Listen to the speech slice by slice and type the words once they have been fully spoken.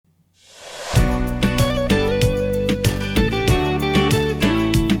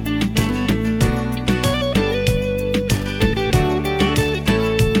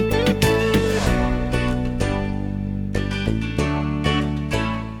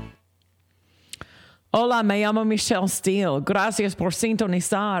Hola, me llamo Michelle Steele. Gracias por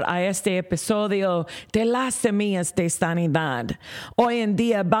sintonizar a este episodio de las semillas de sanidad. Hoy en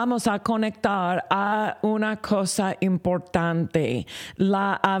día vamos a conectar a una cosa importante,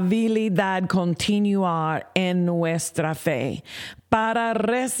 la habilidad continuar en nuestra fe. Para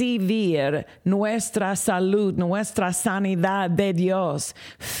recibir nuestra salud, nuestra sanidad de Dios,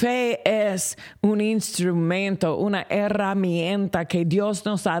 fe es un instrumento, una herramienta que Dios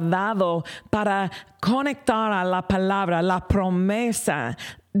nos ha dado para conectar a la palabra, la promesa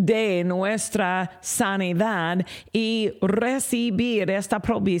de nuestra sanidad y recibir esta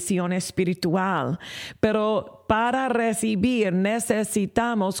provisión espiritual. Pero para recibir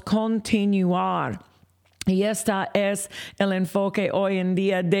necesitamos continuar. Y este es el enfoque hoy en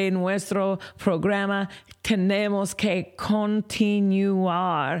día de nuestro programa. Tenemos que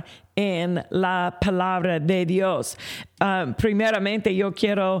continuar en la palabra de Dios. Primeramente, yo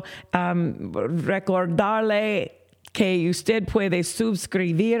quiero recordarle que usted puede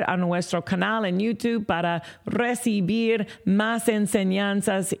suscribir a nuestro canal en YouTube para recibir más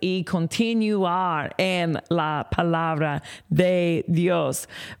enseñanzas y continuar en la palabra de Dios.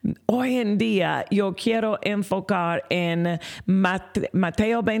 Hoy en día yo quiero enfocar en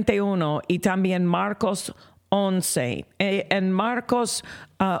Mateo 21 y también Marcos 11. En Marcos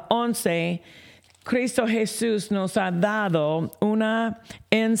 11, Cristo Jesús nos ha dado una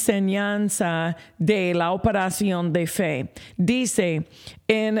enseñanza de la operación de fe. Dice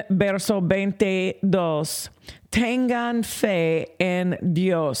en verso 22, tengan fe en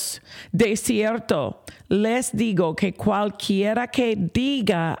Dios. De cierto, les digo que cualquiera que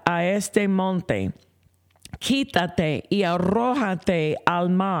diga a este monte, quítate y arrójate al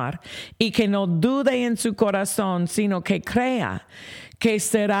mar, y que no dude en su corazón, sino que crea que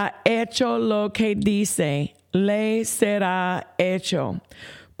será hecho lo que dice, le será hecho.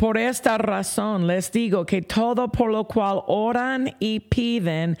 Por esta razón les digo que todo por lo cual oran y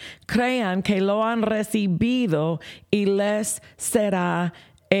piden, crean que lo han recibido y les será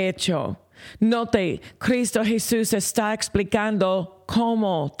hecho. Note, Cristo Jesús está explicando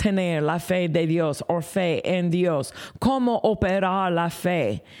cómo tener la fe de Dios o fe en Dios, cómo operar la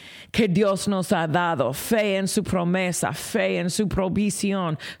fe que Dios nos ha dado, fe en su promesa, fe en su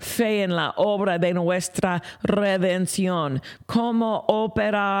provisión, fe en la obra de nuestra redención, cómo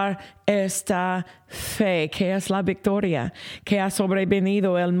operar esta fe que es la victoria que ha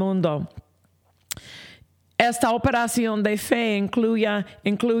sobrevenido el mundo. Esta operación de fe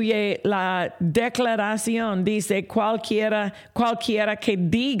incluye la declaración, dice cualquiera que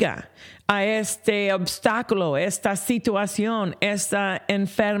diga a este obstáculo, esta situación, esta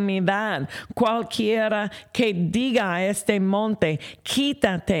enfermedad, cualquiera que diga a este monte,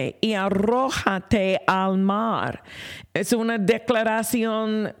 quítate y arrójate al mar. Es una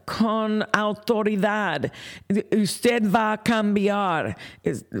declaración con autoridad. Usted va a cambiar.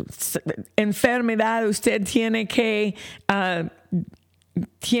 Enfermedad, usted tiene que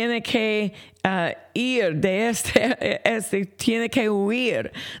ir de tiene que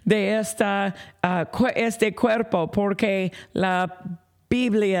huir de este cuerpo, porque la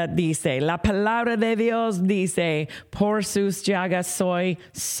Biblia dice, la palabra de Dios dice, por sus llagas soy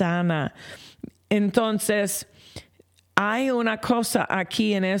sana. Entonces, hay una cosa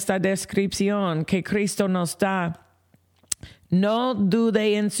aquí en esta descripción que Cristo nos da. No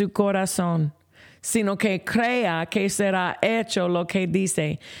dude en su corazón, sino que crea que será hecho lo que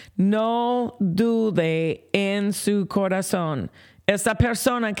dice. No dude en su corazón. Esta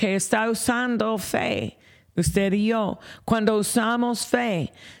persona que está usando fe, usted y yo, cuando usamos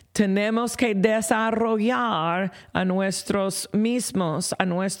fe, tenemos que desarrollar a nosotros mismos,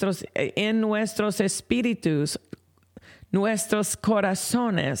 en nuestros espíritus, nuestros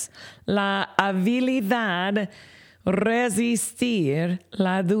corazones, la habilidad resistir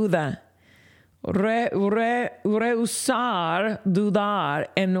la duda. Rehusar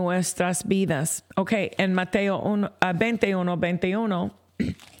dudar en nuestras vidas. Ok, en Mateo 21,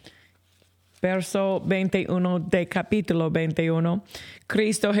 verso 21 de capítulo 21,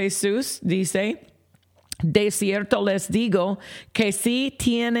 Cristo Jesús dice, de cierto les digo que si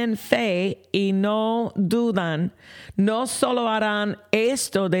tienen fe y no dudan, no solo harán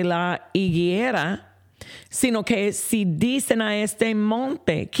esto de la higuera, sino que si dicen a este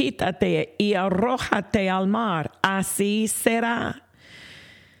monte, quítate y arrójate al mar, así será.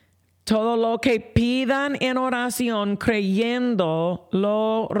 Todo lo que pidan en oración, creyendo,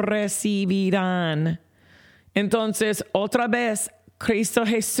 lo recibirán. Entonces, otra vez, Cristo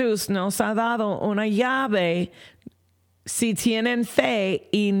Jesús nos ha dado una llave. Si tienen fe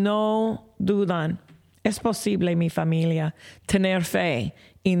y no dudan. Es posible, mi familia, tener fe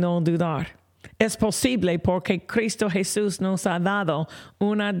y no dudar. Es posible porque Cristo Jesús nos ha dado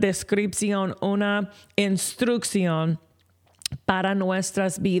una descripción, una instrucción para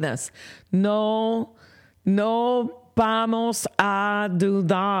nuestras vidas. No vamos a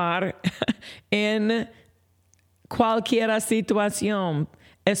dudar en cualquier situación,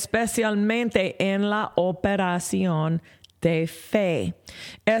 especialmente en la operación de fe.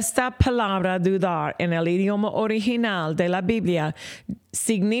 Esta palabra dudar en el idioma original de la Biblia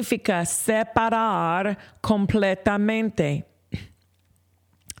significa separar completamente.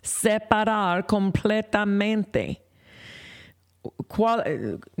 Separar completamente.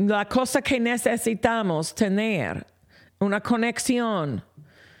 La cosa que necesitamos tener una conexión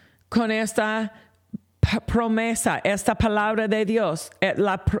con esta promesa, esta palabra de Dios.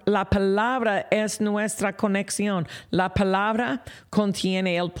 La palabra es nuestra conexión. La palabra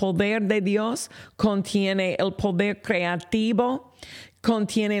contiene el poder de Dios, contiene el poder creativo,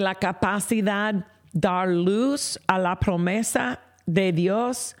 contiene la capacidad de dar luz a la promesa de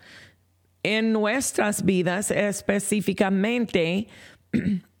Dios en nuestras vidas, específicamente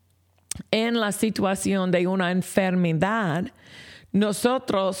en la situación de una enfermedad.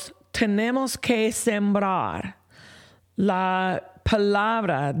 Nosotros tenemos que sembrar la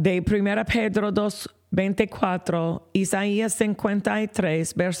palabra de 1 Pedro 2:24, Isaías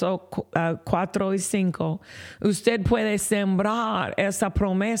 53, versos 4 y 5. Usted puede sembrar esa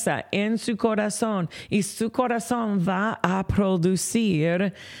promesa en su corazón y su corazón va a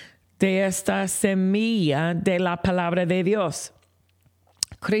producir de esta semilla de la palabra de Dios.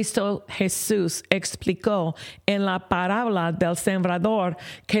 Cristo Jesús explicó en la parábola del sembrador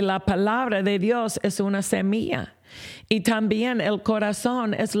que la palabra de Dios es una semilla y también el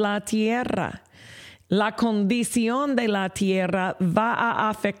corazón es la tierra. La condición de la tierra va a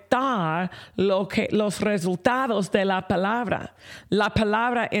afectar los resultados de la palabra. La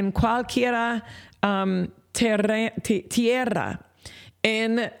palabra en cualquier tierra.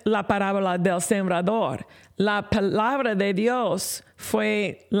 En la parábola del sembrador, la palabra de Dios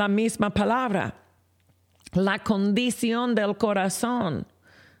fue la misma palabra. La condición del corazón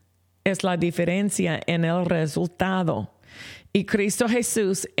es la diferencia en el resultado. Y Cristo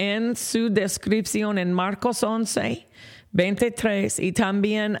Jesús en su descripción en Marcos 11:23 y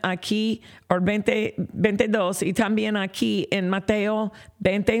también aquí, 22 y también aquí en Mateo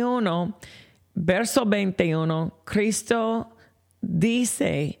 21, verso 21, Cristo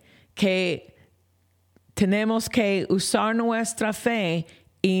dice que tenemos que usar nuestra fe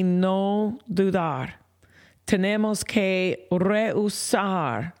y no dudar. Tenemos que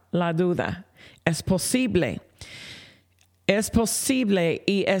rehusar la duda. Es posible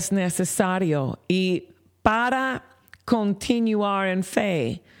y es necesario. Y para continuar en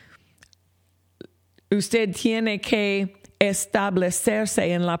fe, usted tiene que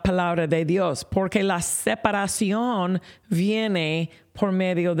establecerse en la palabra de Dios, porque la separación viene por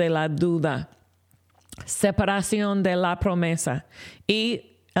medio de la duda. Separación de la promesa.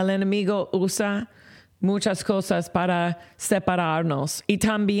 Y el enemigo usa muchas cosas para separarnos. Y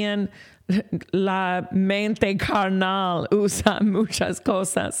también la mente carnal usa muchas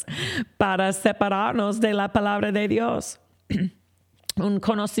cosas para separarnos de la palabra de Dios. Un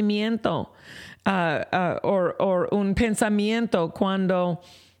conocimiento o un pensamiento cuando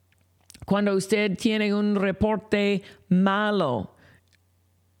usted tiene un reporte malo,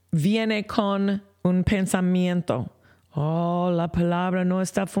 viene con un pensamiento. Oh, la palabra no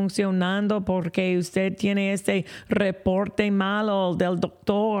está funcionando porque usted tiene este reporte malo del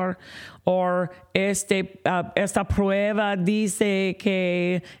doctor o esta prueba dice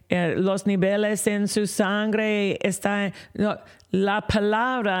que los niveles en su sangre están... No, la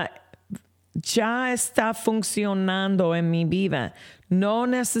palabra ya está funcionando en mi vida. No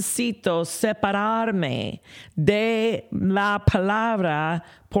necesito separarme de la palabra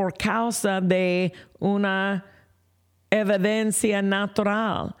por causa de una evidencia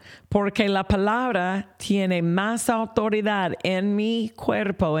natural, porque la palabra tiene más autoridad en mi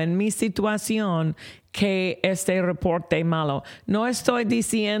cuerpo, en mi situación, que este reporte malo. No estoy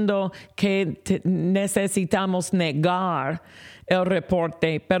diciendo que necesitamos negar el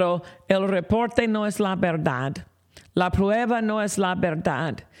reporte, pero el reporte no es la verdad. La prueba no es la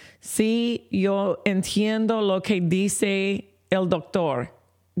verdad. Sí, yo entiendo lo que dice el doctor.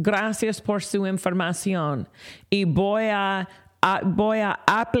 Gracias por su información y voy a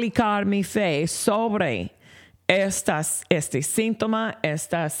aplicar mi fe sobre este síntoma,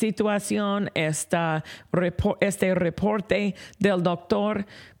 esta situación, este reporte del doctor,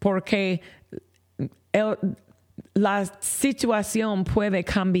 porque la situación puede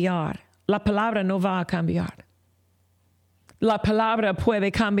cambiar. La palabra no va a cambiar. La palabra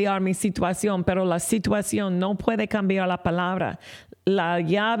puede cambiar mi situación, pero la situación no puede cambiar la palabra. La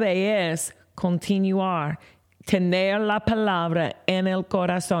llave es continuar. Tener la palabra en el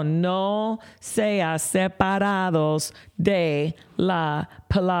corazón. No sean separados de la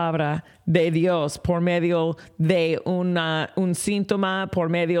palabra de Dios por medio de un síntoma, por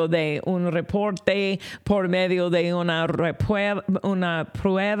medio de un reporte, por medio de una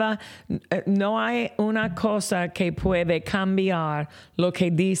prueba. No hay una cosa que puede cambiar lo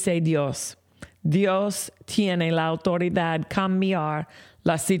que dice Dios. Dios tiene la autoridad de cambiar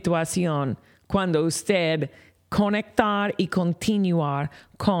la situación cuando usted conectar y continuar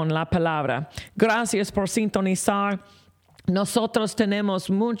con la palabra. Gracias por sintonizar. Nosotros tenemos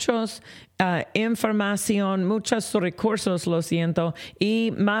muchos recursos,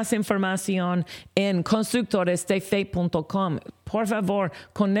 y más información en constructoresdefe.com. Por favor,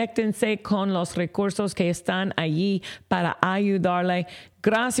 conéctense con los recursos que están allí para ayudarle.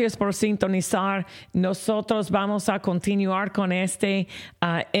 Gracias por sintonizar. Nosotros vamos a continuar con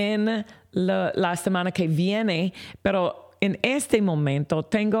en la semana que viene, pero en este momento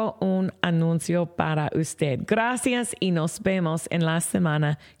tengo un anuncio para usted. Gracias y nos vemos en la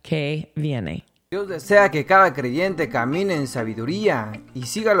semana que viene. Dios desea que cada creyente camine en sabiduría y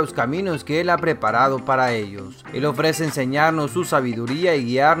siga los caminos que Él ha preparado para ellos. Él ofrece enseñarnos su sabiduría y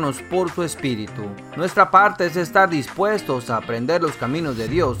guiarnos por su espíritu. Nuestra parte es estar dispuestos a aprender los caminos de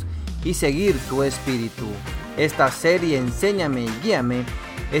Dios y seguir su espíritu. Esta serie Enséñame y Guíame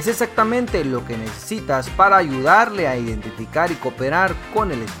es exactamente lo que necesitas para ayudarle a identificar y cooperar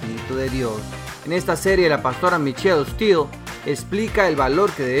con el Espíritu de Dios. En esta serie la pastora Michelle Steele explica el valor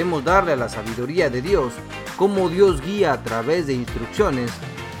que debemos darle a la sabiduría de Dios, cómo Dios guía a través de instrucciones,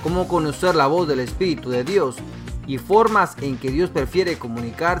 cómo conocer la voz del Espíritu de Dios y formas en que Dios prefiere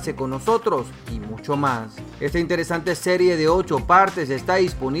comunicarse con nosotros y mucho más. Esta interesante serie de 8 partes está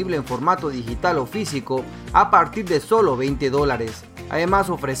disponible en formato digital o físico a partir de solo $20. Además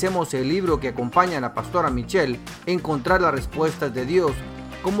ofrecemos el libro que acompaña a la pastora Michelle, Encontrar las respuestas de Dios,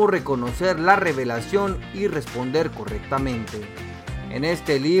 cómo reconocer la revelación y responder correctamente. En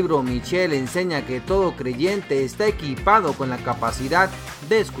este libro Michelle enseña que todo creyente está equipado con la capacidad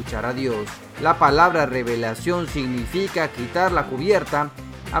de escuchar a Dios. La palabra revelación significa quitar la cubierta.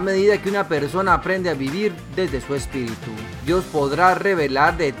 A medida que una persona aprende a vivir desde su espíritu, Dios podrá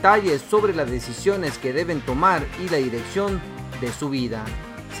revelar detalles sobre las decisiones que deben tomar y la dirección de su vida.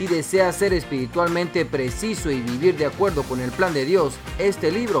 Si desea ser espiritualmente preciso y vivir de acuerdo con el plan de Dios,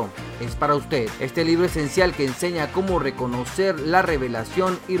 este libro es para usted. Este libro esencial que enseña cómo reconocer la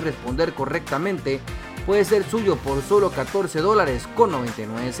revelación y responder correctamente puede ser suyo por solo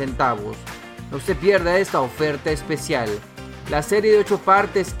 $14.99. No se pierda esta oferta especial. La serie de 8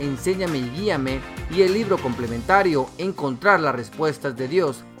 partes Enséñame y Guíame y el libro complementario Encontrar las respuestas de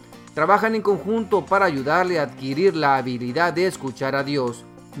Dios trabajan en conjunto para ayudarle a adquirir la habilidad de escuchar a Dios.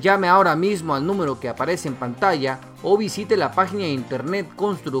 Llame ahora mismo al número que aparece en pantalla o visite la página de internet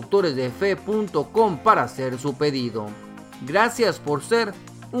constructoresdefe.com para hacer su pedido. Gracias por ser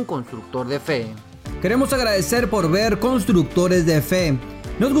un constructor de fe. Queremos agradecer por ver Constructores de Fe.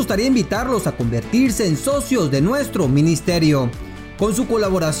 Nos gustaría invitarlos a convertirse en socios de nuestro ministerio. Con su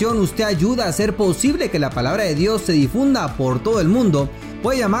colaboración usted ayuda a hacer posible que la palabra de Dios se difunda por todo el mundo.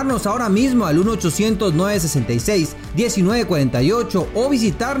 Puede llamarnos ahora mismo al 1-800-966-1948 o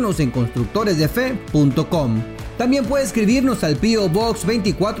visitarnos en constructoresdefe.com. También puede escribirnos al P.O. Box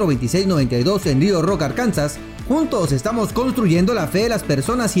 242692 en Río Rock, Arkansas. Juntos estamos construyendo la fe de las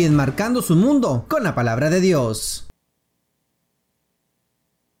personas y enmarcando su mundo con la palabra de Dios.